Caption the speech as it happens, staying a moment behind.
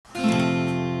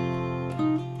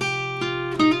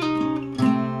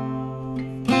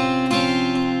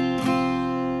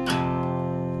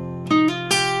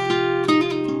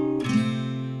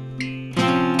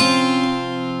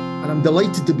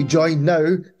delighted to be joined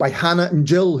now by Hannah and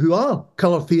Jill, who are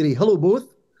Colour Theory. Hello, both.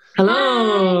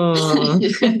 Hello.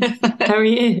 How are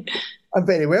you? I'm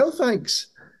very well, thanks.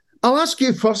 I'll ask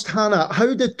you first, Hannah,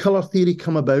 how did Colour Theory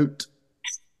come about?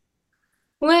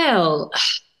 Well,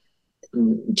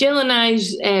 Jill and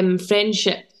I's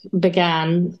friendship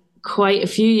began quite a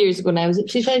few years ago now. Was it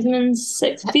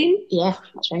 2016? Yeah,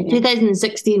 that's right. Yeah.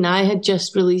 2016, I had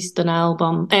just released an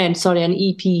album, an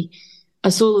EP, a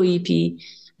solo EP,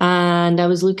 and I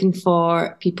was looking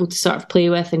for people to sort of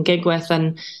play with and gig with,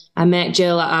 and I met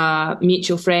Jill at a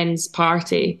mutual friend's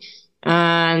party,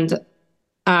 and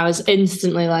I was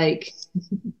instantly like,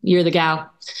 you're the gal.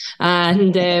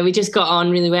 And we just got on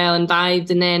really well and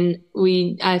vibed. And then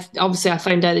I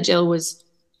found out that Jill was,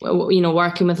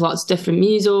 working with lots of different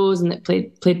musos and that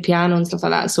played piano and stuff like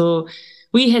that. So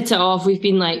we hit it off. We've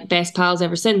been like best pals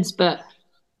ever since. But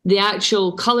the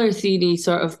actual Colour Theory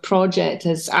sort of project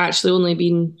has actually only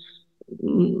been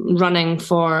running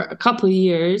for a couple of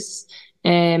years.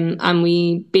 And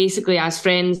we basically, as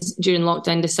friends during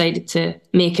lockdown, decided to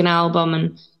make an album,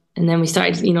 and then we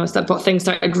started, things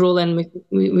started rolling.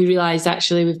 We realised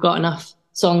actually we've got enough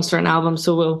songs for an album,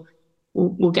 so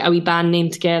we'll get a wee band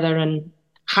name together and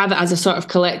have it as a sort of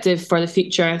collective for the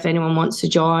future if anyone wants to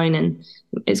join. And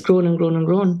it's grown and grown and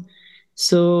grown.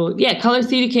 So yeah, Colour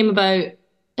Theory came about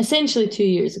essentially 2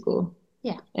 years ago.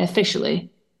 Yeah,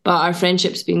 officially, but our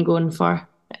friendship's been going for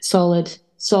a solid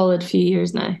few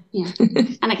years now. Yeah,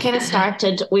 and it kind of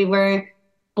started. We were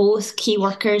both key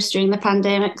workers during the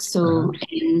pandemic. So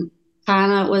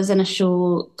Hannah was in a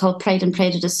show called Pride and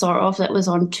Prejudice, sort of, that was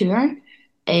on tour.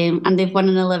 And they've won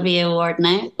an Olivier Award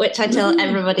now, which I tell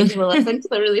everybody who will listen because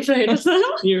they're really proud of them.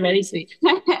 You're very sweet.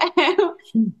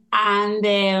 And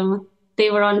they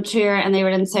were on tour and they were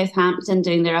in Southampton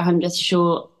doing their 100th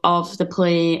show of the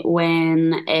play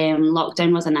when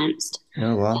lockdown was announced.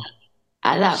 Oh, wow.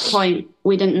 At that point,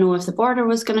 we didn't know if the border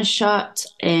was going to shut,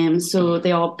 so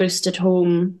they all boosted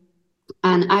home.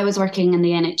 And I was working in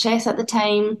the NHS at the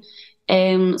time,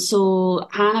 so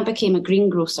Hannah became a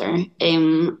greengrocer,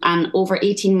 and over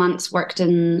 18 months worked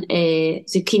in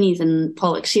zucchinis and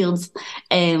Pollock Shields,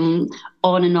 on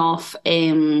and off,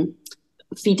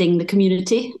 feeding the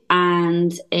community.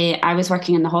 And I was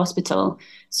working in the hospital.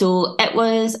 So it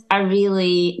was a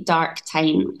really dark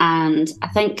time. And I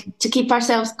think to keep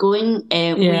ourselves going,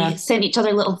 we sent each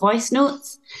other little voice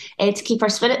notes to keep our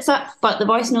spirits up. But the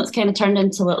voice notes kind of turned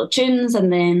into little tunes.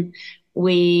 And then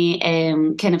we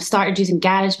kind of started using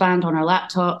GarageBand on our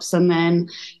laptops. And then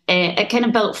it kind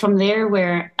of built from there,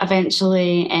 where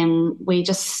eventually we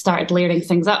just started layering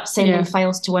things up, sending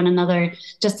files to one another,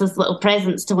 just as little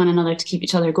presents to one another to keep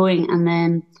each other going. And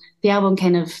then the album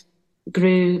kind of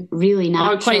grew really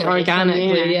naturally. Quite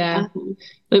organically, yeah.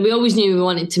 Like, we always knew we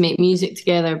wanted to make music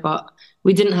together, but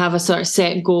we didn't have a sort of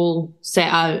set goal set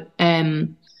out.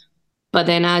 But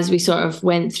then as we sort of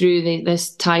went through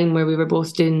this time where we were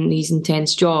both doing these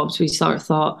intense jobs, we sort of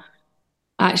thought,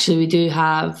 actually, we do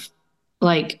have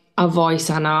like a voice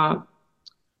and a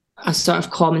sort of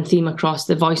common theme across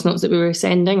the voice notes that we were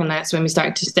sending. And that's when we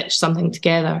started to stitch something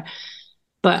together.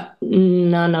 But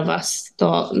neither of us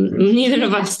thought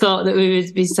that we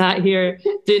would be sat here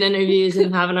doing interviews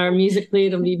and having our music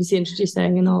played on BBC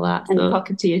Introducing and all that. And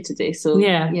talking to you today. So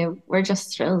yeah, we're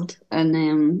just thrilled.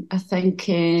 And I think,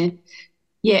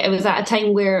 it was at a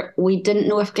time where we didn't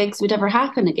know if gigs would ever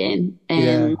happen again.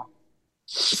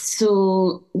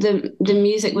 So the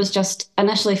music was just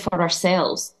initially for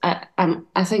ourselves. I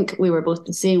think we were both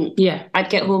the same. Yeah.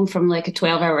 I'd get home from like a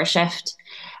 12-hour shift,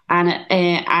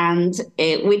 and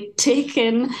we'd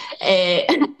taken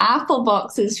apple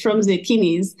boxes from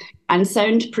zucchinis and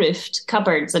soundproofed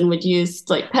cupboards, and would use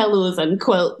like pillows and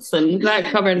quilts, and that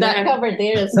cupboard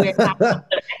there is where the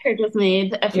record was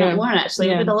made, if not more, actually.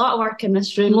 We did a lot of work in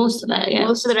this room. Most of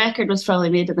the record was probably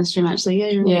made in this room,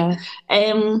 actually. Yeah.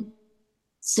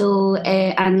 So,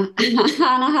 and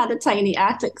Hannah had a tiny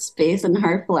attic space in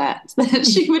her flat that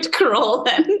she would crawl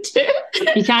into.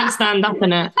 You can't stand up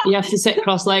in it. You have to sit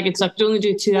cross-legged. So I could only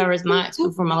do 2 hours max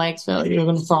before my legs felt like you were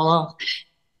going to fall off.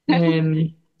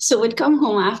 So we'd come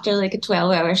home after like a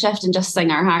 12-hour shift and just sing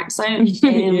our hearts out.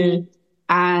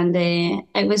 And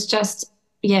it was just,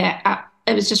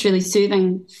 it was just really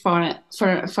soothing for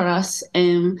us.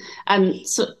 And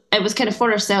so it was kind of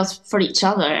for ourselves, for each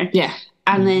other. Yeah.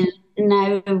 And then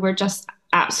now we're just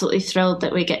absolutely thrilled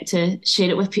that we get to share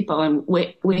it with people, and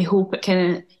we hope it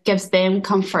kind of gives them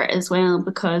comfort as well,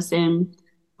 because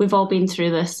we've all been through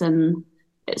this, and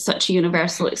it's such a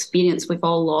universal experience. We've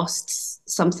all lost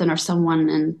something or someone,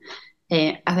 and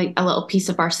I think a little piece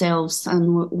of ourselves,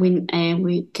 and we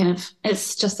kind of,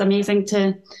 it's just amazing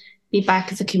to be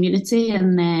back as a community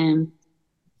and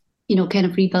kind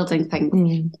of rebuilding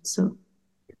things. So,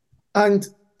 and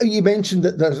you mentioned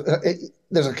that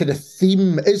there's a kind of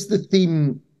theme. Is the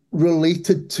theme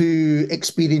related to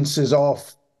experiences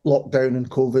of lockdown and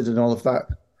COVID and all of that?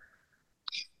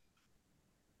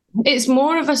 It's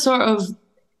more of a sort of,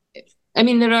 I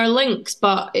mean, there are links,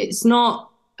 but it's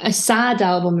not a sad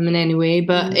album in any way,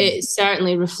 but it's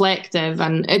certainly reflective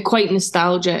and quite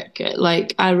nostalgic.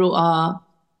 Like, I wrote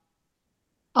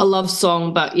a love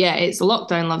song, but yeah, it's a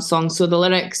lockdown love song. So the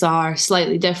lyrics are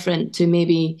slightly different to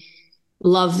maybe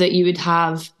love that you would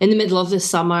have in the middle of the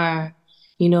summer,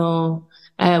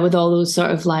 with all those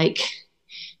sort of like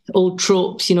old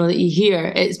tropes, that you hear.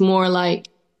 It's more like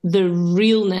the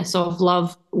realness of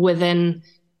love within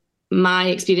my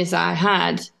experience that I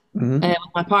had with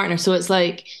my partner. So it's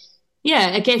like,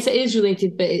 yeah, I guess it is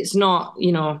related, but it's not,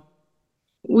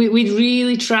 we'd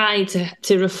really try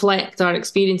to reflect our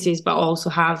experiences, but also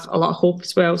have a lot of hope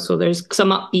as well. So there's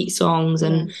some upbeat songs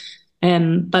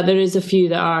but there is a few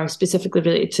that are specifically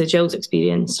related to Jill's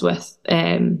experience with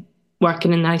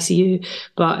working in the ICU.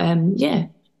 But yeah.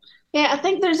 Yeah, I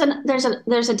think there's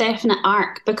a definite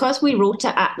arc because we wrote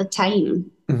it at the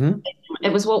time.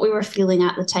 It was what we were feeling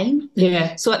at the time.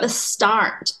 Yeah. So at the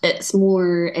start, it's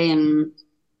more,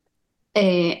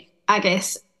 I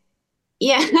guess,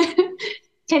 yeah,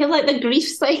 kind of like the grief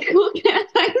cycle kind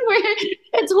of thing where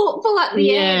it's hopeful at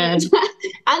the end.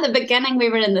 At the beginning, we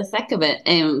were in the thick of it.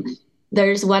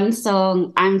 There's one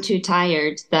song, "I'm Too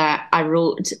Tired," that I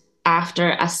wrote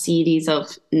after a series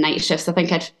of night shifts. I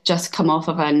think I'd just come off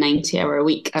of a 90-hour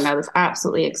week and I was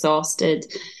absolutely exhausted.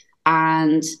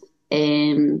 And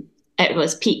it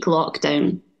was peak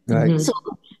lockdown. Right. So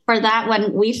for that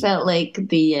one, we felt like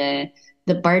the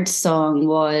Bird song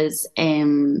was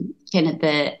kind of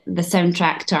the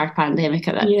soundtrack to our pandemic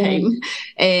at that time.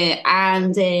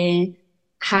 And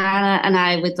Hannah and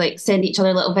I would like send each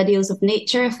other little videos of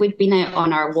nature if we'd been out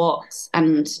on our walks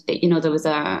and there was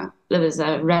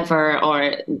a river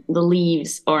or the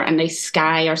leaves or a nice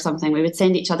sky or something. We would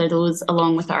send each other those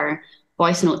along with our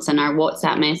voice notes and our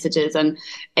WhatsApp messages.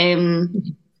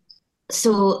 And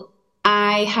so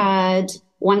I had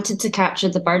wanted to capture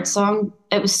the bird song.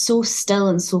 It was so still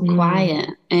and so quiet,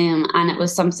 and it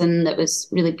was something that was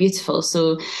really beautiful.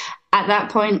 So at that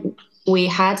point, we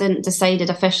hadn't decided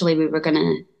officially we were going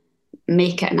to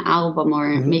make it an album or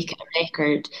make it a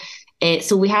record.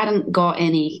 So we hadn't got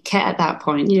any kit at that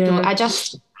point. So I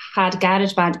just had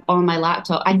GarageBand on my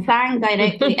laptop. I sang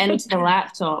directly into the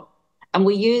laptop, and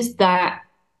we used that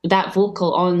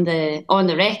vocal on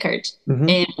the record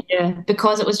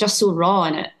because it was just so raw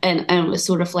and it was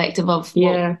so reflective of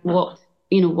what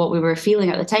we were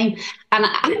feeling at the time. And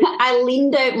I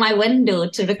leaned out my window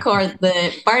to record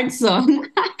the bird song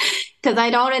because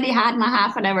I'd already had my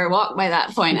half an hour walk by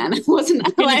that point and I wasn't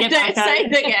allowed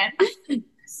outside again.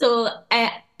 So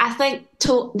I think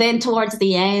then towards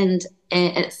the end,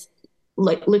 it's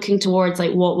like looking towards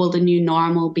like what will the new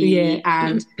normal be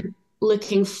and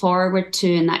looking forward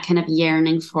to and that kind of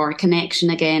yearning for connection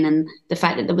again and the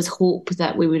fact that there was hope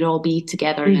that we would all be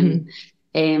together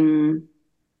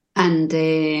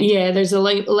there's a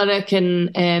lyric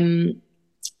in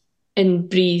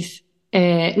Breathe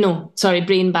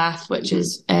Brain Bath, which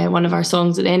is one of our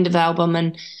songs at the end of the album,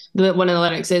 and one of the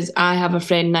lyrics is, "I have a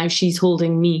friend now, she's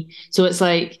holding me." So it's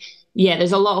like,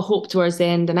 there's a lot of hope towards the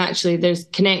end, and actually there's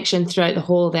connection throughout the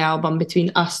whole of the album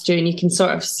between us two, and you can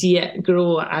sort of see it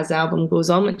grow as the album goes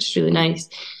on, which is really nice.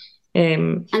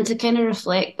 And to kind of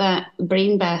reflect that,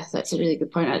 Brain Bath, that's a really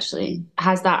good point actually,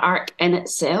 has that arc in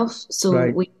itself.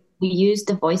 So we used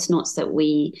the voice notes that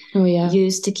we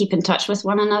used to keep in touch with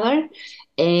one another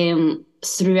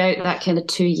throughout that kind of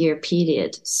 2-year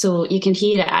period. So you can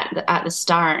hear it at the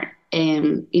start.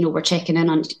 We're checking in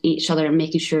on each other and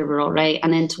making sure we're all right.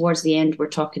 And then towards the end, we're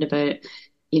talking about,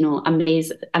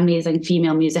 amazing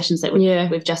female musicians that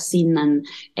we've just seen and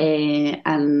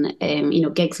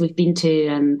gigs we've been to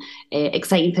and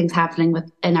exciting things happening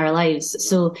in our lives.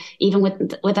 So even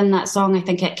within that song, I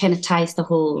think it kind of ties the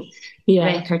whole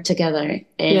record together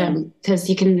because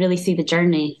you can really see the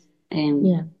journey.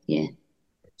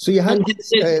 So you had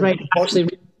actually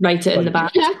write it in the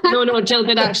bath. No, Jill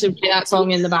did actually write that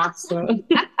song in the bath. So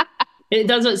it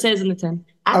does what it says in the tin.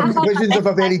 I have visions of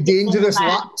a very dangerous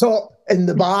laptop in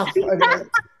the bath.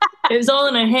 It was all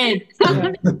in her head.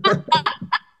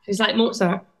 She's like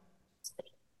Mozart.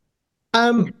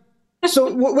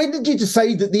 So when did you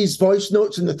decide that these voice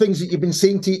notes and the things that you've been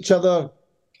saying to each other,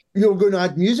 you're going to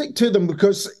add music to them?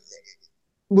 Because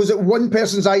was it one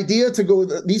person's idea to go,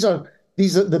 these are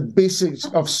the basics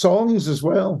of songs as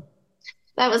well?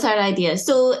 That was our idea.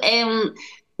 So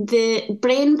the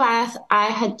brain bath, I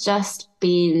had just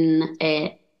been,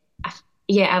 I'd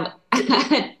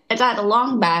had a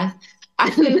long bath,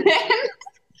 and then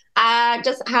I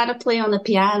just had a play on the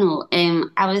piano.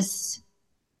 I just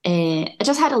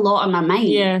had a lot on my mind.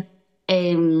 Yeah.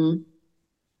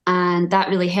 And that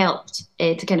really helped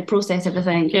to kind of process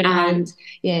everything. Yeah,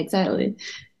 exactly.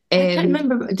 I can't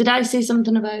remember. Did I say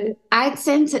something about it? I'd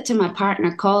sent it to my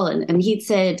partner, Colin, and he'd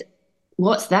said,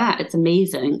 "What's that? It's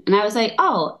amazing." And I was like,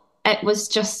 "Oh, it was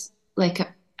just like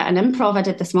an improv I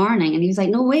did this morning." And he was like,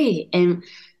 "No way.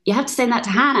 You have to send that to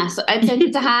Hannah." So I'd sent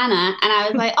it to Hannah, and I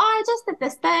was like, "Oh, I just did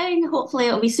this thing. Hopefully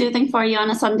it'll be soothing for you on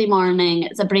a Sunday morning.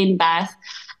 It's a brain bath."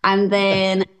 And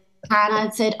then Hannah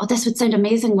had said, "Oh, this would sound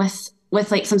amazing with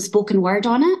like some spoken word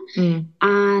on it."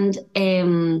 And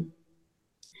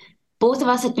both of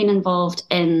us had been involved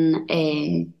in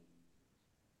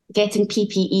getting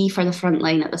PPE for the front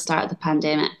line at the start of the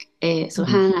pandemic. So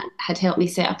Hannah had helped me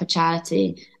set up a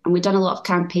charity, and we'd done a lot of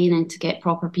campaigning to get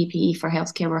proper PPE for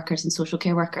healthcare workers and social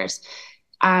care workers.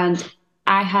 And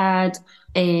I had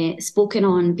spoken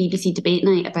on BBC Debate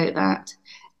Night about that.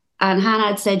 And Hannah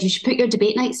had said, "You should put your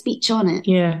debate night speech on it.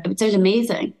 Yeah. It would sound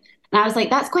amazing." And I was like,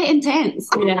 "That's quite intense."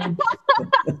 Yeah.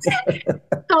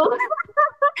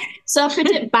 So I put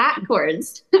it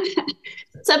backwards. And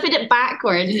I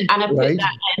put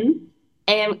that in.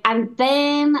 And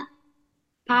then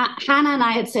Hannah and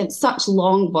I had sent such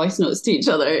long voice notes to each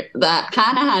other that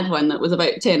Hannah had one that was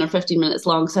about 10 or 15 minutes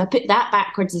long. So I put that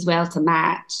backwards as well to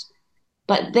match.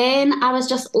 But then I was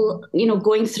just,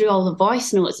 going through all the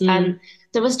voice notes, and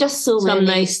there was just some many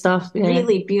nice stuff,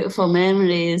 really beautiful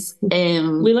memories.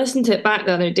 We listened to it back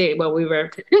the other day while we were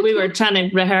trying to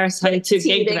rehearse how to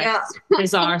gig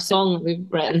this our song that we've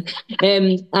written,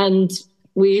 and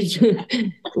we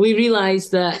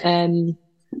realised that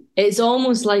it's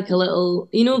almost like a little,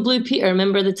 Blue Peter.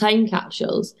 Remember the time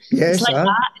capsules? Yes, it's like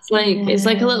that. It's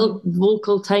like a little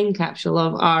vocal time capsule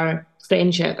of our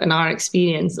friendship and our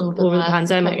experience over the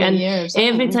pandemic. And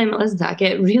every time I listen to it, I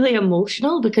get really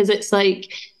emotional, because it's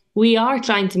like we are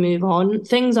trying to move on.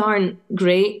 Things aren't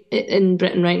great in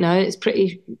Britain right now. It's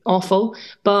pretty awful,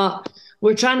 but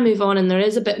we're trying to move on, and there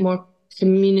is a bit more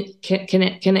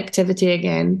connectivity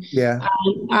again. Yeah.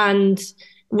 And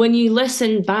when you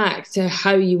listen back to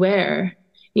how you were,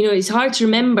 it's hard to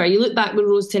remember. You look back with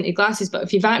rose-tinted glasses, but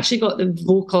if you've actually got the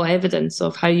vocal evidence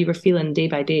of how you were feeling day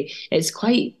by day, it's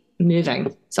quite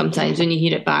moving sometimes when you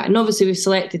hear it back. And obviously we've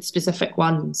selected specific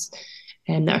ones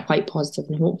that are quite positive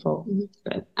and hopeful.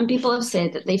 And people have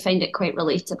said that they find it quite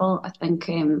relatable. I think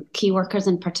key workers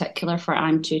in particular for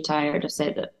I'm Too Tired have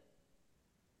said that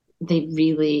they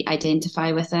really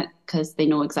identify with it because they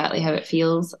know exactly how it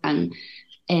feels. And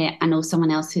I know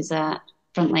someone else who's a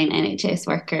frontline NHS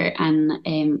worker,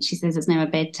 and she says it's now a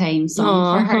bedtime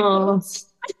song for her.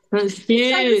 That's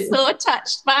cute. I'm so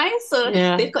touched by. So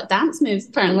they've got dance moves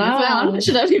apparently as well.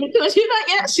 Should I have even told you that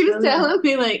yet? She was telling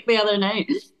me like the other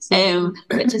night,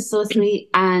 which is so sweet.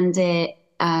 And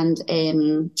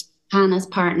Hannah's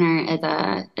partner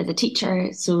is a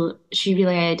teacher, so she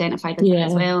really identified with it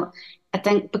as well. I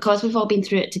think because we've all been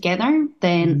through it together,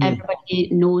 then everybody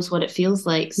knows what it feels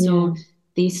like. So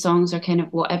these songs are kind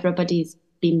of what everybody's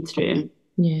been through.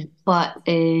 Yeah. But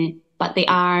they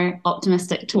are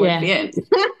optimistic towards the end.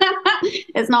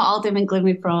 It's not all doom and gloom,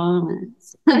 we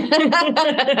promise.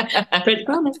 Pretty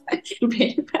promise.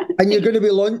 And you're going to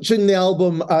be launching the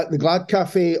album at the Glad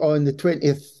Cafe on the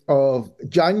 20th of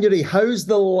January. How's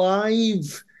the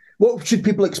live? What should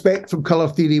people expect from Colour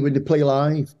Theory when they play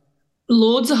live?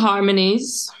 Loads of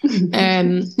harmonies,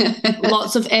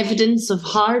 lots of evidence of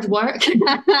hard work.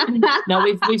 No,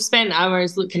 we've spent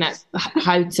hours looking at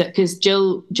how to, because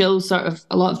Jill sort of,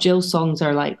 a lot of Jill's songs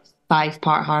are like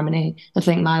 5-part harmony. I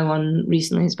think my one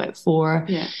recently is about 4.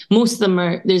 Yeah. Most of them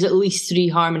there's at least 3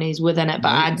 harmonies within it,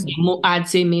 but I'd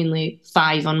say mainly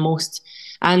 5 on most.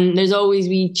 And there's always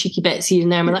wee cheeky bits here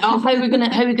and there. And we're like, oh, how are we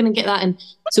gonna get that in?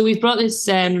 So we've brought this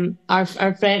our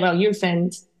friend, well, your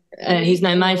friend. He's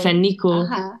now my friend Nico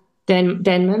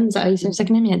Denman. Is that how you say her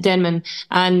second name? Yeah, Denman.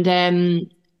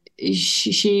 And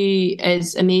she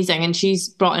is amazing, and she's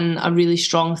brought in a really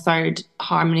strong third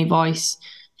harmony voice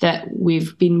that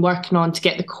we've been working on to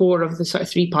get the core of the sort of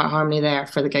 3-part harmony there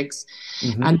for the gigs.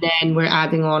 And then we're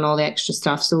adding on all the extra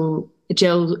stuff. So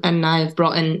Jill and I have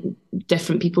brought in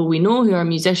different people we know who are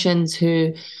musicians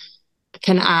who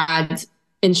can add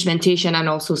instrumentation and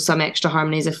also some extra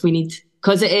harmonies if we need.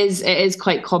 Because it is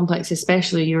quite complex,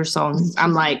 especially your songs.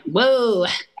 I'm like, whoa,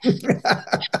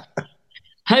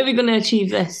 how are we going to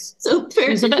achieve this? So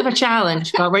it's a bit of a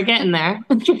challenge, but we're getting there.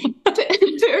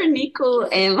 Poor Nico.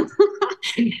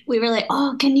 we were like,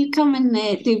 oh, can you come and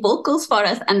do vocals for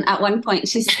us? And at one point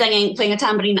she's singing, playing a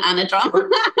tambourine and a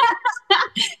drum.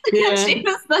 Yeah. She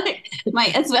was like,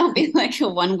 might as well be like a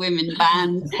one-woman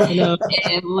band. I know.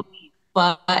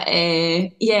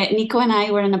 Yeah, Nico and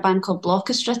I were in a band called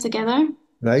Blockestra together.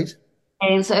 Right.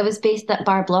 So it was based at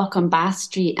Bar Block on Bath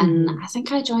Street, and I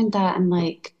think I joined that in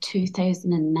like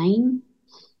 2009.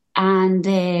 And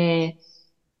the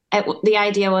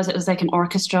idea was it was like an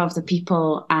orchestra of the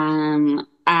people, and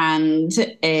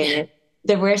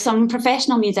there were some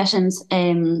professional musicians.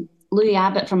 Louis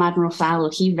Abbott from Admiral Fallow,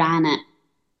 he ran it.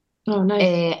 Oh,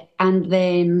 nice. And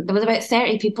then there was about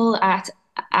 30 people at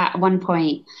one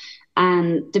point,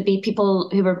 and there'd be people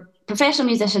who were professional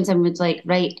musicians and would like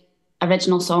write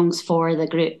original songs for the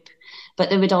group, but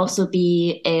there would also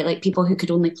be like people who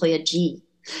could only play a G.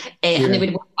 And they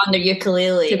would work on their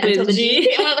ukulele until the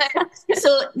G.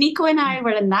 So Nico and I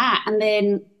were in that, and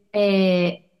then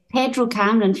Pedro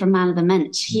Cameron from Man of the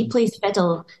Minch, he plays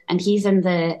fiddle, and he's in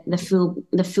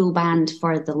the full band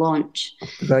for the launch.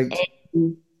 Right.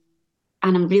 And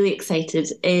I'm really excited.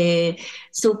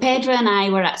 So Pedro and I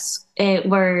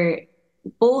were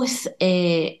both.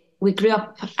 We grew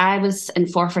up. I was in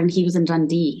Forfar and he was in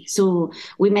Dundee, so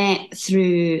we met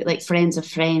through like friends of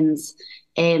friends.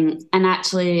 And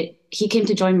actually, he came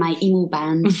to join my emo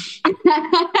band.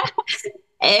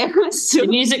 So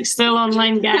music's still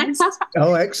online, guys.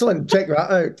 Oh, excellent. Check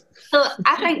that out. So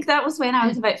I think that was when I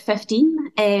was about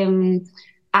 15.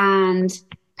 And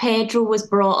Pedro was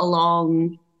brought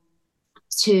along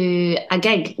to a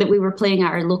gig that we were playing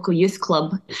at our local youth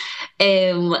club,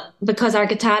 because our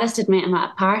guitarist had met him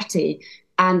at a party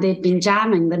and they'd been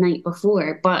jamming the night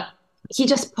before, but he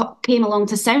just came along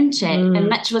to sound check, and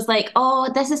Mitch was like, "Oh,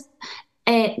 this is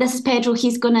Pedro.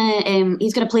 He's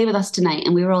gonna play with us tonight."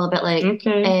 And we were all a bit like,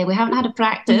 okay. We haven't had a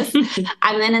practice.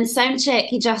 And then in sound check,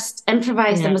 he just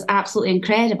improvised and was absolutely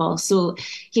incredible. So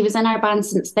he was in our band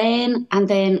since then. And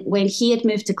then when he had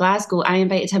moved to Glasgow, I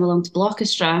invited him along to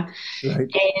Blockestra. Right.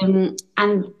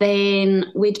 And then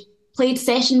we'd played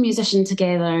session musician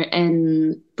together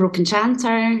in Broken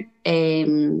Chanter.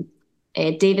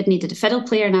 David needed a fiddle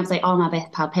player, and I was like, oh, my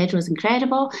best pal Pedro is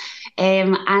incredible.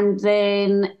 And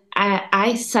then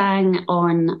I sang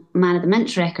on Man of the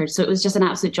Minch record, so it was just an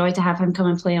absolute joy to have him come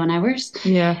and play on ours.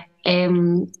 Yeah.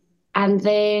 And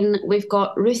then we've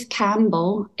got Ruth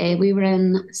Campbell. We were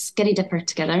in Skinny Dipper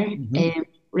together.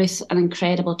 Ruth, an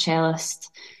incredible cellist,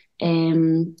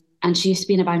 and she used to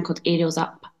be in a band called Ariel's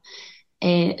Up.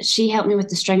 She helped me with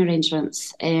the string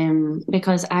arrangements,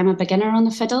 because I'm a beginner on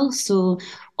the fiddle. So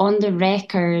on the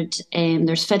record,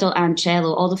 there's fiddle and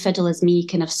cello. All the fiddle is me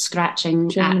kind of scratching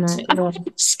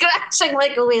scratching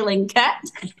like a wailing cat.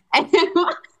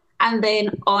 And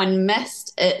then on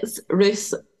Mist, it's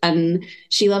Ruth, and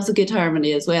she loves a good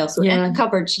harmony as well. So in the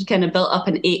cupboard, she kind of built up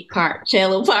an 8-part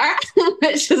cello part,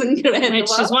 which is incredible.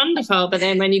 Which is wonderful. But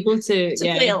then when you go to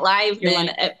play it live, then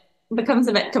it becomes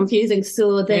a bit confusing.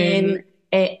 So then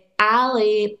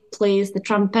Ali plays the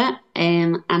trumpet,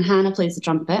 and Hannah plays the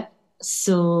trumpet.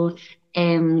 So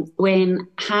when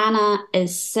Hannah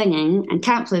is singing and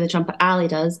can't play the trumpet, Ali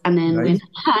does. And then when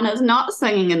Hannah's not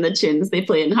singing in the tunes, they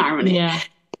play in harmony. Yeah.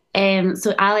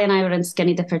 So Ali and I were in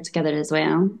Skinny Dipper together as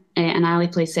well. And Ali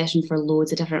plays session for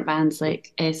loads of different bands,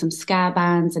 like some ska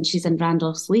bands, and she's in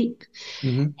Randolph Sleep.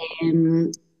 And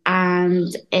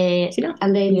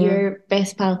then your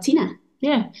best pal, Tina.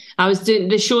 Yeah. I was doing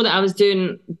the show that I was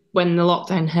doing when the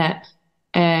lockdown hit,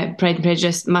 Pride and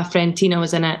Prejudice. My friend Tina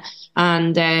was in it.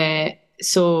 And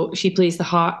so she plays the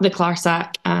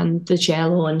clarinet and the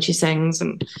cello, and she sings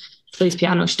and plays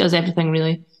piano. She does everything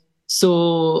really.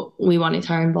 So we wanted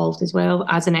her involved as well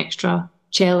as an extra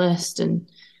cellist, and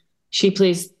she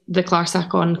plays the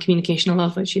clarinet on Communication of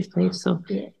Love, which she's played. So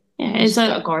it's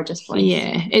got a gorgeous voice.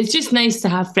 Yeah, it's just nice to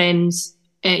have friends,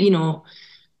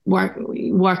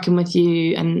 working with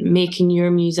you and making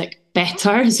your music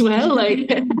better as well,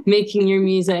 like making your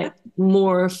music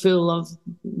more full of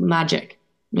magic.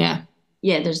 Yeah.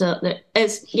 Yeah,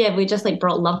 we just like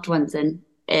brought loved ones in.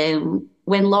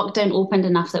 When lockdown opened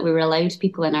enough that we were allowed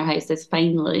people in our houses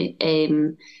finally,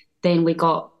 then we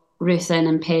got Ruth in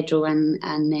and Pedro and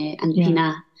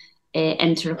Tina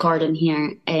into recording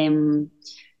here.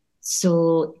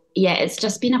 So yeah, it's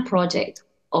just been a project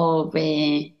of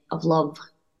love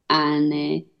and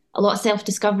a lot of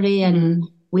self-discovery, and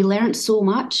we learned so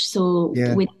much. So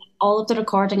we did all of the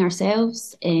recording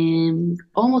ourselves,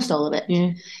 almost all of it.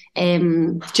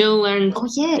 Jill learned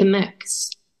to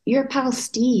mix. Your pal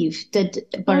Steve did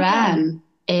Baran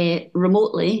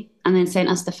remotely and then sent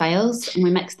us the files and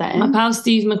we mixed that in. My pal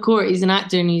Steve McCourt, he's an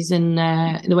actor and he's in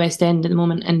the West End at the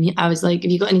moment. And I was like,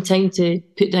 have you got any time to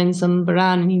put down some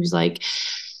Baran? And he was like,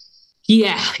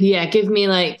 yeah, give me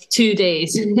like 2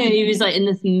 days. He was like in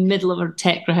the middle of a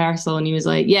tech rehearsal and he was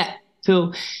like, yeah,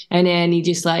 cool. And then he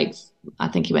just like, I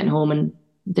think he went home and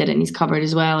did it in his cupboard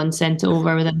as well and sent it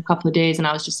over within a couple of days. And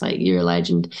I was just like, you're a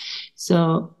legend.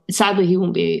 So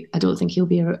sadly, I don't think he'll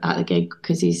be at the gig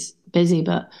because he's busy,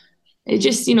 but it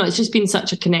just, it's just been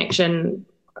such a connection.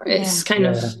 It's kind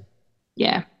of,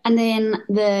 yeah. And then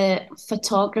the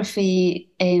photography,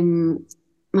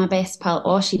 my best pal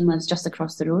Oshin lives just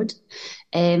across the road,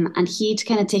 and he'd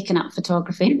kind of taken up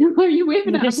photography. Were you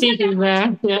waving at him?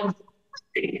 There, yeah.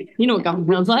 You know what Gavin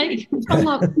feels like.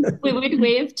 We would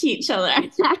wave to each other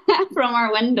from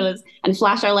our windows and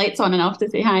flash our lights on and off to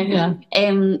say hi. Yeah.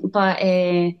 But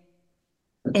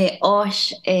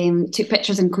Osh took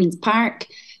pictures in Queen's Park.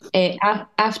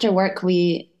 After work,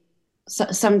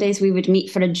 some days we would meet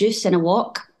for a juice and a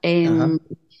walk.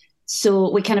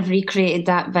 So we kind of recreated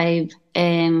that vibe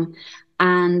and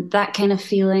that kind of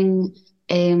feeling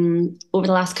over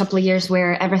the last couple of years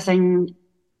where everything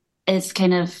is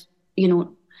kind of,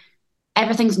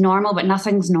 everything's normal, but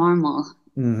nothing's normal.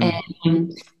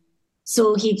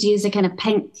 So he'd use a kind of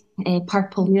pink,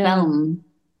 purple film,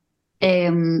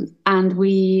 and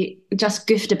we just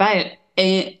goofed about.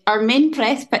 Our main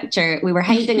press picture, we were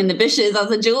hiding in the bushes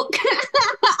as a joke.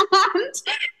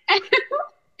 And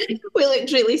we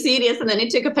looked really serious, and then he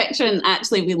took a picture, and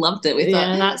actually we loved it. We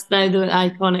thought, that's now the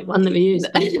iconic one that we use.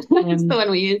 That's the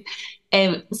one we use.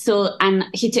 And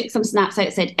he took some snaps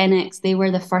outside Inex. They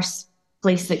were the first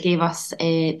place that gave us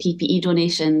PPE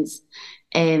donations.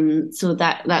 So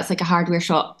that's like a hardware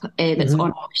shop that's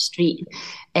on our street.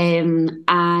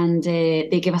 And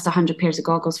they gave us 100 pairs of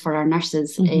goggles for our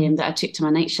nurses that I took to my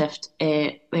night shift.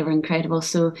 They were incredible.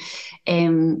 So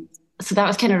that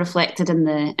was kind of reflected in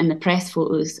the press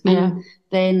photos. And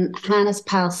then Hannah's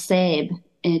pal Seb.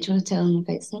 Do you want to tell him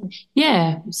about Seb?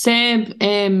 Yeah, Seb,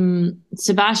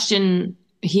 Sebastian,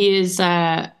 he is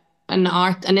an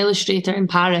illustrator in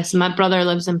Paris. My brother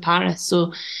lives in Paris,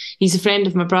 so he's a friend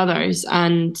of my brother's.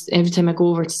 And every time I go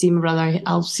over to see my brother,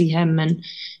 I'll see him. And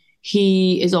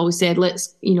he has always said,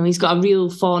 he's got a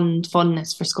real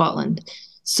fondness for Scotland.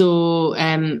 So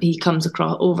he comes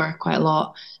over quite a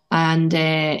lot. And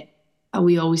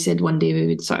we always said one day we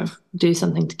would sort of do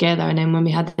something together. And then when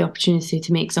we had the opportunity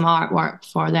to make some artwork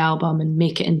for the album and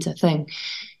make it into a thing,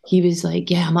 he was like,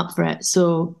 yeah, I'm up for it.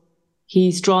 So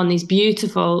he's drawn these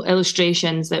beautiful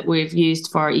illustrations that we've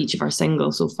used for each of our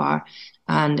singles so far.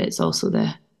 And it's also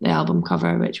the album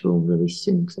cover, which we'll release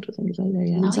soon because I don't think it's out there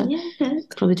yet.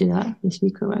 Probably do that this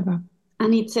week or whatever.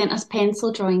 And he'd sent us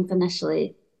pencil drawings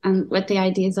initially, and with the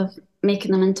ideas of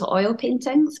making them into oil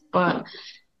paintings, but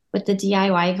with the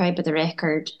DIY vibe of the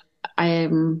record,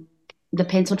 the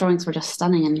pencil drawings were just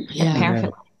stunning and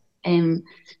perfect.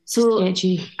 So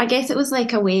sketchy. I guess it was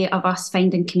like a way of us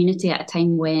finding community at a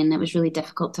time when it was really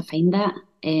difficult to find that.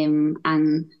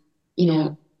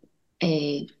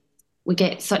 We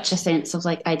get such a sense of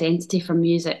like identity from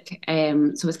music.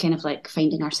 So it's kind of like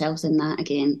finding ourselves in that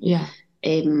again. Yeah.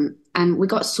 And we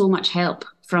got so much help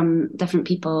from different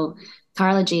people.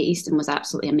 Carla J. Easton was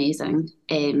absolutely amazing,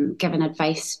 giving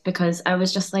advice, because I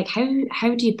was just like, how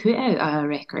do you put out a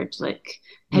record? Like,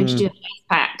 how do you do a face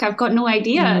pack? I've got no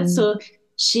idea. So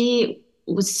she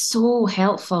was so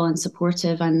helpful and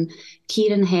supportive. And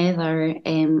Kieran Heather,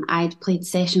 I'd played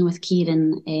session with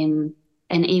Kieran in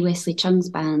A. Wesley Chung's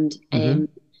band, and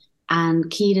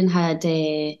Kieran had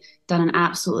done an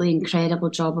absolutely incredible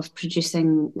job of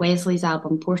producing Wesley's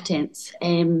album Portents.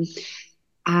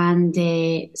 And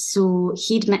so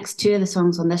he'd mixed 2 of the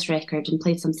songs on this record and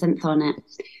played some synth on it.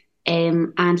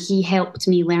 And he helped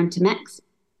me learn to mix.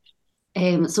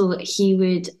 So he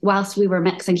would, whilst we were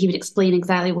mixing, he would explain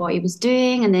exactly what he was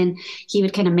doing, and then he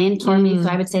would kind of mentor me. So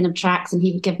I would send him tracks and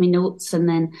he would give me notes, and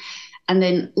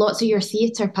then lots of your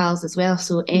theatre pals as well.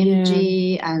 So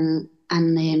MG and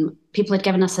people had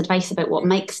given us advice about what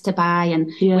mics to buy,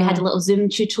 and we had a little Zoom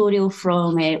tutorial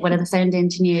from one of the sound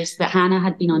engineers that Hannah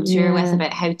had been on tour with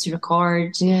about how to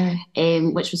record,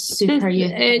 which was super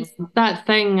useful. It's that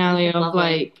thing, Ali, of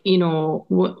like,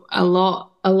 a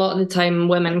lot of the time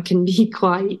women can be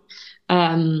quite,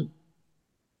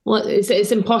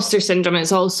 it's imposter syndrome.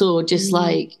 It's also just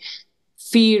like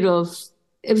fear of,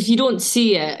 if you don't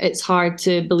see it, it's hard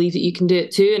to believe that you can do it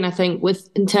too. And I think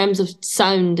in terms of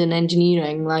sound and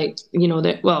engineering, like,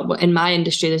 in my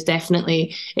industry,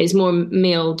 it's more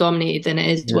male dominated than it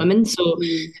is women. So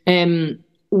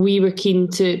we were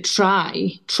keen to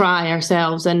try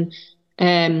ourselves. And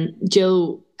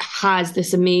Jill has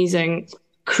this amazing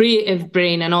creative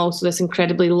brain and also this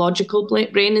incredibly logical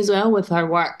brain as well with her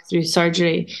work through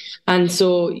surgery. And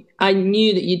so I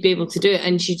knew that you'd be able to do it.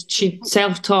 And she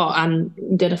self-taught and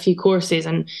did a few courses,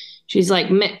 and she's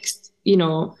like mixed, you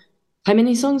know, how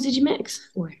many songs did you mix?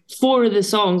 Four of the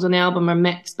songs on the album are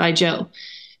mixed by Jill,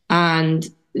 and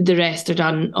the rest are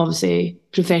done obviously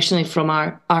professionally from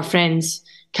our friends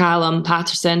Callum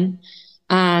Patterson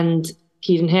and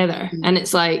Kieran Heather. And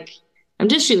it's like, I'm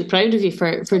just really proud of you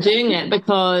for doing it,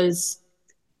 because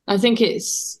I think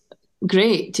it's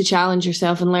great to challenge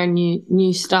yourself and learn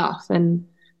new stuff. And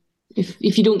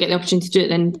if you don't get the opportunity to do it,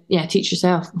 then yeah, teach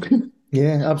yourself.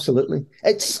 Yeah, absolutely.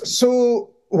 It's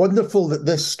so wonderful that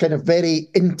this kind of very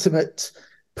intimate,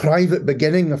 private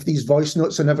beginning of these voice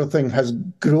notes and everything has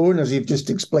grown, as you've just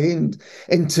explained,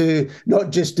 into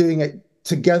not just doing it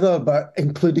together, but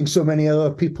including so many other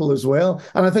people as well.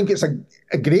 And I think it's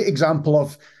a great example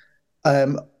of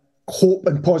hope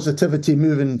and positivity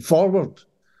moving forward.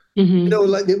 Mm-hmm. You know,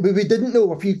 like we didn't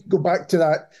know, if you go back to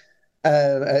that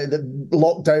the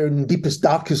lockdown, deepest,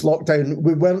 darkest lockdown,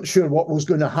 we weren't sure what was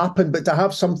going to happen, but to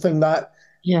have something that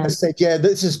said, yeah,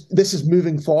 this is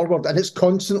moving forward, and it's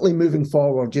constantly moving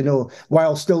forward, you know,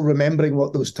 while still remembering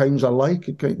what those times are like.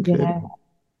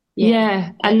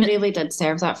 Yeah, and it really did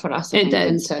serve that for us. It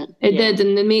did.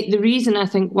 And the reason I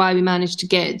think why we managed to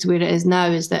get to where it is now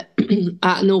is that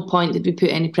at no point did we put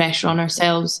any pressure on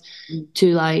ourselves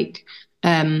to like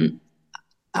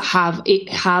have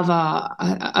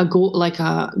a goal, like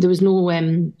there was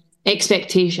no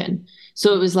expectation.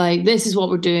 So it was like, this is what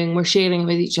we're doing. We're sharing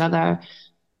with each other.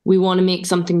 We want to make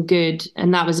something good,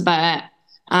 and that was about it.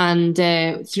 And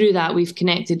through that, we've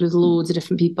connected with loads of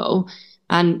different people.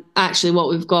 And actually what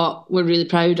we've got, we're really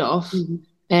proud of.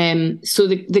 Mm-hmm. So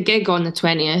the gig on the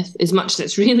 20th, as much as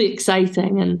it's really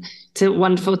exciting and it's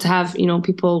wonderful to have, you know,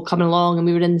 people coming along, and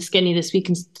we were in the Skinny this week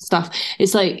and stuff.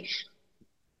 It's like,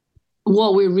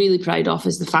 what we're really proud of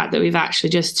is the fact that we've actually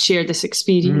just shared this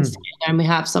experience together, and we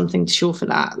have something to show for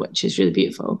that, which is really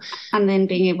beautiful. And then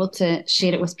being able to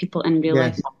share it with people in real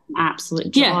life, an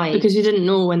absolute joy. Yeah, because we didn't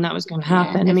know when that was going to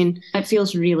happen. I mean, it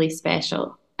feels really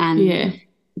special. And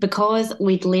because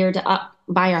we'd layered it up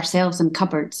by ourselves in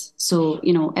cupboards. So,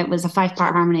 you know, it was a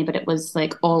 5-part harmony, but it was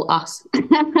like all us.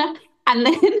 And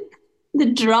then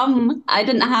the drum, I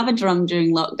didn't have a drum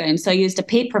during lockdown, so I used a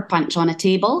paper punch on a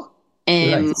table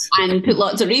and put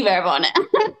lots of reverb on it.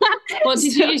 What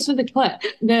did you use for the clip?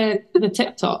 The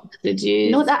TikTok? Did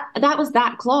you? No, that was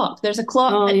that clock. There's a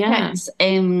clock that ticks at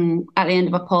the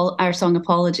end of our song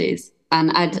Apologies. And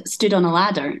I'd stood on a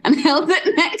ladder and held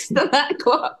it next to that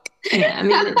clock. Yeah, I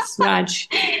mean, it's Raj.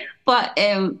 But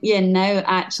now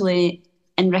actually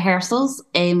in rehearsals,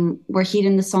 we're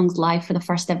hearing the songs live for the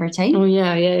first ever time. Oh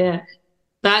yeah.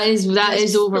 That is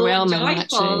overwhelming, so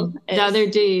actually. The other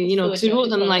day, you know, because we wrote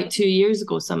them like 2 years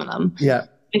ago, some of them. Yeah.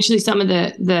 Actually, some of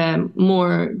the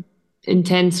more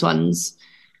intense ones,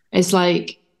 it's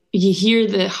like you hear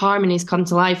the harmonies come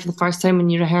to life for the first time when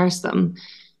you rehearse them.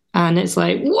 And it's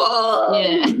like, whoa!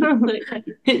 Yeah.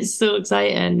 It's so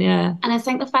exciting, yeah. And I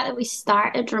think the fact that we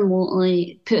started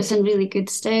remotely put us in really good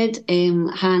stead.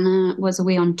 Hannah was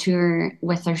away on tour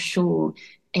with her show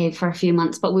for a few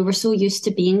months, but we were so used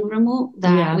to being remote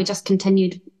that we just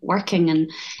continued working. And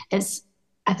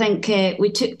I think we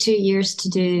took 2 years to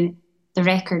do the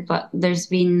record, but there's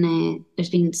been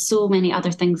so many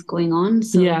other things going on.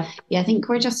 So I think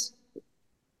we're just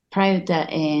proud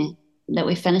that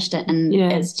we finished it, and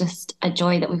it's just a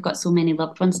joy that we've got so many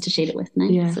loved ones to share it with now.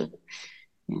 Yeah. So,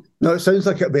 No, it sounds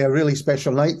like it'll be a really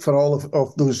special night for all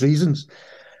of those reasons.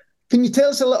 Can you tell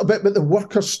us a little bit about the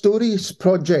Worker Stories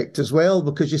project as well?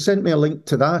 Because you sent me a link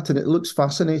to that and it looks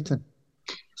fascinating.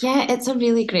 Yeah, it's a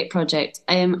really great project.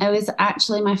 It was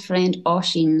actually my friend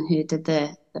Oshin who did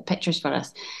the pictures for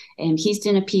us. He's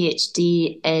doing a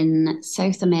PhD in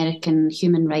South American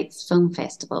human rights film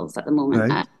festivals at the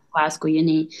moment at Glasgow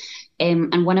Uni.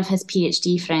 And one of his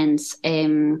PhD friends,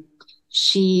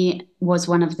 she was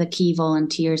one of the key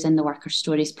volunteers in the Worker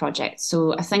Stories project.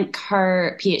 So I think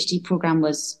her PhD program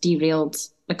was derailed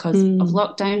because of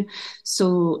lockdown.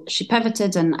 So she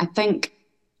pivoted, and I think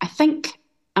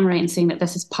I'm right in saying that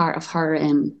this is part of her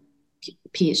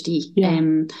PhD. Yeah.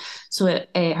 So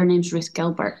her name's Ruth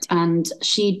Gilbert, and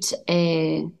she'd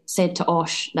said to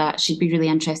Osh that she'd be really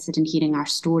interested in hearing our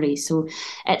story. So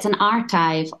it's an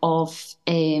archive of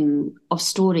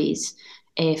stories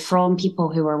from people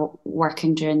who were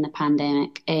working during the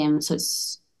pandemic. So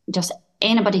it's just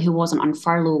anybody who wasn't on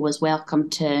furlough was welcome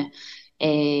to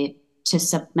to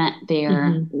submit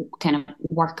their kind of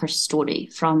worker story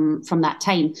from that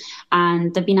time.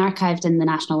 And they've been archived in the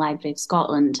National Library of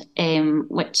Scotland,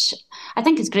 which I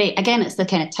think is great. Again, it's the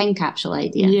kind of time capsule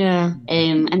idea. Yeah.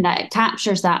 And that it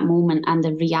captures that moment and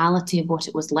the reality of what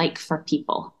it was like for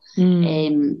people.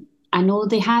 I know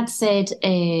they had said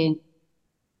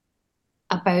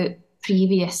about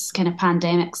previous kind of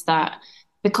pandemics that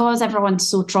because everyone's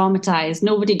so traumatized,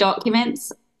 nobody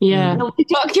documents. Yeah. Nobody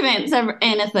documents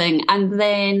anything, and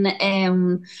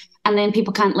then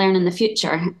people can't learn in the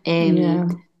future.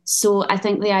 So I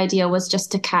think the idea was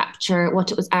just to capture what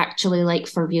it was actually like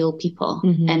for real people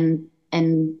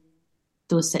in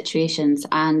those situations.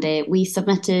 And we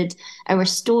submitted our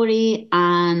story,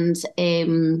 and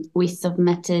we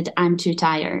submitted "I'm Too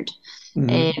Tired,"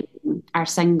 our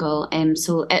single.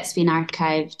 So it's been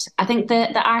archived. I think the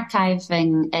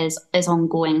archiving is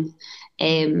ongoing.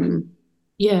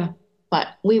 Yeah. But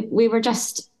we were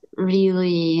just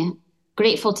really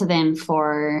grateful to them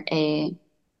for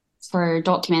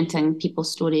documenting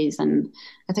people's stories, and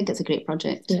I think it's a great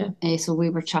project. Yeah. So we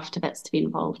were chuffed to bits to be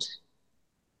involved.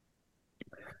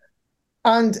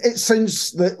 And it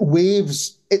sounds that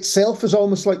Waves itself is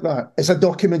almost like that. It's a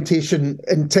documentation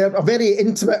a very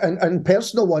intimate and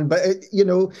personal one, but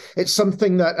it's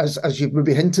something that, as you've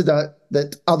maybe hinted at,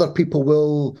 that other people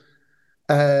will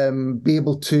be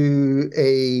able to,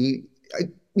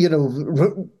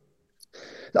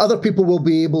 other people will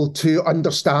be able to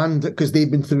understand because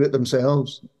they've been through it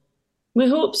themselves. We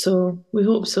hope so.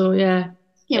 Yeah.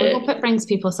 Yeah, we hope it brings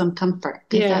people some comfort,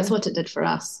 because that's what it did for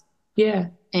us. Yeah.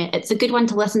 It's a good one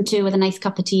to listen to with a nice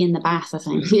cup of tea in the bath, I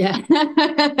think. Yeah.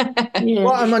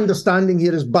 What I'm understanding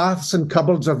here is baths and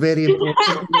cupboards are very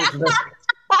important.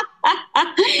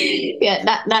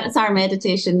 Yeah, that's our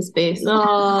meditation space.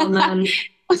 Oh, man.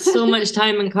 So much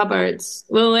time in cupboards.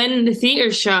 Well, when the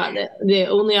theatre's shut, the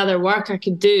only other work I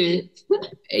could do,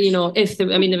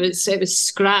 it was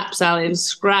scraps, Ali, it was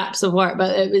scraps of work,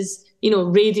 but it was,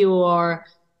 radio or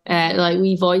like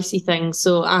wee voicey things.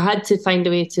 So I had to find a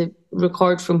way to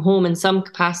record from home in some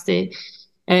capacity.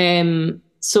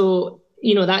 So,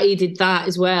 that aided that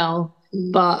as well.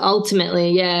 But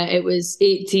ultimately, it was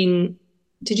 18,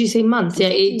 did you say months? Yeah,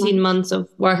 18 months of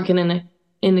working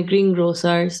in a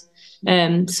greengrocer's.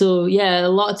 So a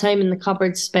lot of time in the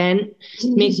cupboard spent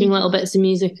making little bits of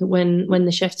music when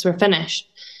the shifts were finished.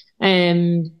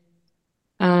 And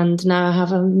now I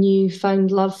have a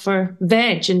newfound love for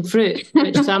veg and fruit,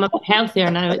 which so I'm a bit healthier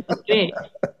now. It's great.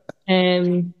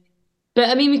 But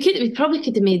I mean, we probably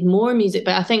could have made more music,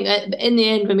 but I think in the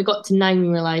end, when we got to 9, we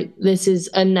were like, this is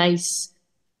a nice,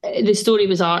 the story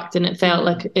was arced and it felt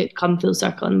like it come full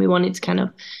circle, and we wanted to kind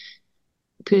of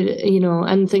put it,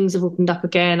 and things have opened up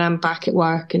again. I'm back at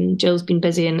work and Jill's been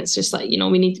busy, and it's just like, we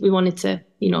wanted to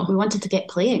get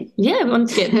playing. Yeah, we wanted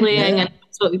to get playing. And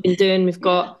that's what we've been doing. We've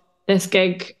got this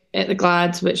gig at the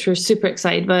Glads, which we're super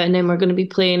excited about, and then we're going to be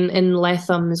playing in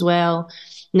Letham as well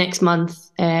next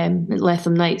month, at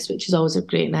Letham Nights, which is always a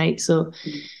great night. So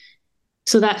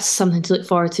that's something to look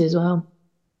forward to as well.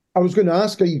 I was going to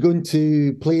ask, are you going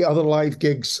to play other live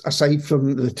gigs aside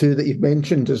from the 2 that you've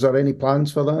mentioned? Is there any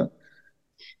plans for that?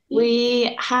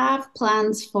 We have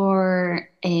plans for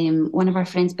one of our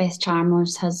friends, Beth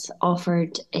Charmers, has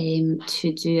offered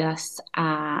to do us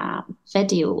a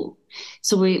video.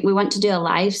 So we want to do a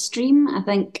live stream. I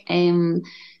think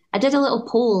I did a little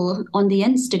poll on the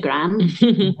Instagram,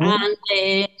 and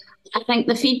I think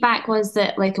the feedback was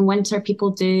that, like, in winter,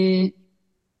 people do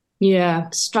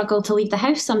struggle to leave the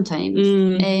house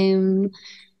sometimes.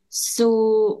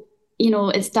 So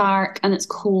it's dark and it's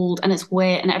cold and it's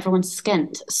wet and everyone's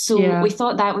skint. So we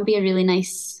thought that would be a really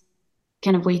nice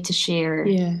kind of way to share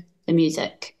the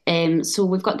music. So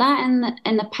we've got that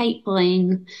in the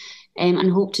pipeline,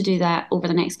 and hope to do that over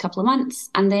the next couple of months.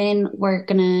 And then we're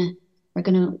gonna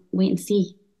wait and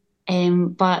see.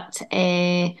 But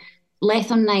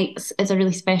Letham Nights is a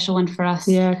really special one for us.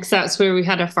 Yeah, because that's where we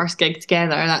had our first gig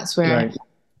together. That's where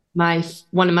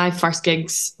one of my first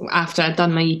gigs after I'd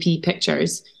done my EP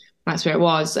pictures. That's where it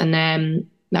was, and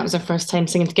that was our first time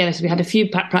singing together. So we had a few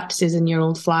practices in your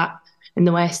old flat in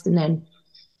the West, and then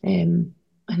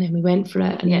we went for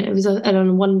it, and it was a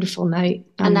wonderful night.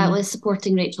 And that was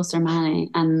supporting Rachel Sermani,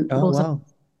 and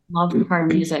love her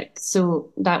music.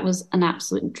 So that was an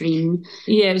absolute dream.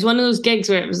 Yeah, it was one of those gigs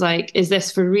where it was like, is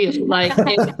this for real? Like,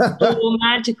 it was so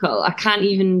magical. I can't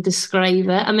even describe it.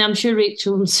 I mean, I'm sure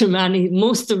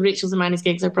most of Rachel Sermani's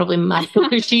gigs are probably magical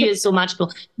because she is so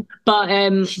magical. But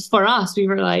for us, we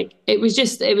were like, it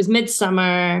was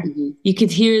midsummer. You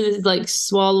could hear the like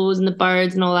swallows and the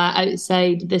birds and all that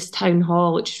outside this town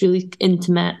hall, which is really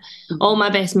intimate. All my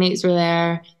best mates were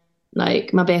there.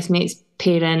 like my best mate's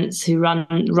parents who run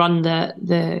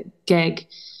the gig.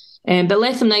 But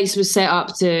Letham Nights was set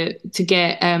up to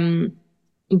get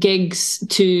gigs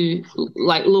to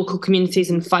like local communities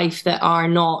in Fife that are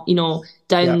not,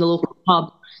 down the local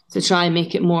pub, to try and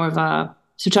make it more of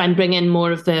to try and bring in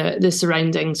more of the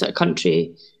surrounding sort of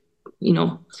country,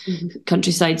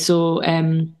 countryside. So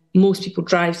most people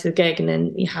drive to the gig and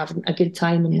then you have a good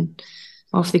time and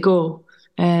off they go.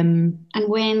 And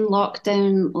when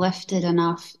lockdown lifted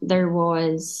enough, there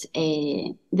was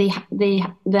the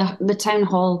town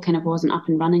hall kind of wasn't up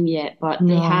and running yet, but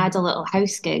they had a little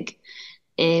house gig.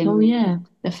 The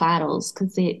Farrells,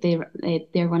 because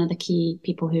they're one of the key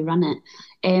people who run it,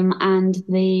 and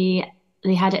they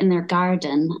had it in their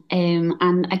garden,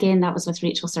 and again that was with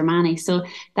Rachel Sermani, so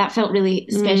that felt really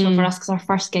special for us because our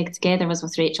first gig together was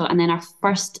with Rachel, and then our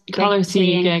first Colour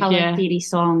Theory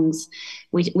songs.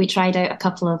 We tried out a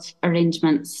couple of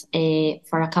arrangements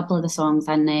for a couple of the songs,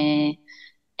 and that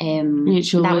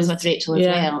was with Rachel as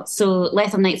well. So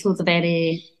Letham Nights was a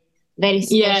very, very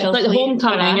special. Yeah, it's like the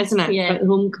homecoming, isn't it? Yeah. Like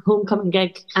the homecoming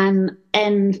gig. And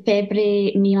in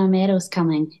February, Mima Merrill's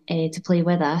coming to play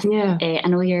with us. Yeah. I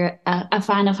know you're a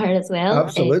fan of her as well.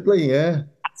 Absolutely, yeah.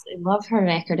 Absolutely love her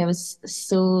record. I was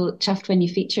so chuffed when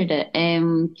you featured it.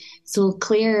 So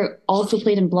Claire also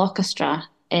played in Blockestra.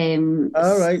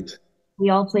 All right. We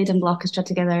all played in Blockestra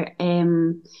together.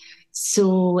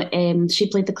 So she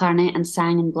played the clarinet and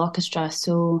sang in Blockestra.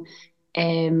 So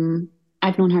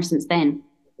I've known her since then.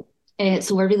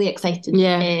 So we're really excited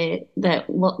that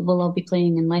we'll all be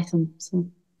playing in Letham. So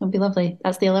it'll be lovely.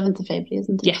 That's the 11th of February,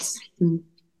 isn't it? Yes.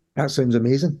 That sounds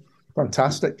amazing.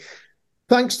 Fantastic.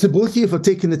 Thanks to both of you for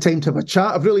taking the time to have a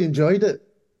chat. I've really enjoyed it.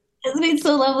 It's been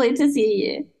so lovely to see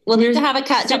you. We'll need to have a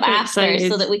catch up after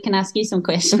so that we can ask you some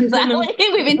questions. We've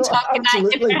been talking at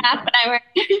you for half an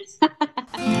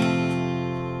hour.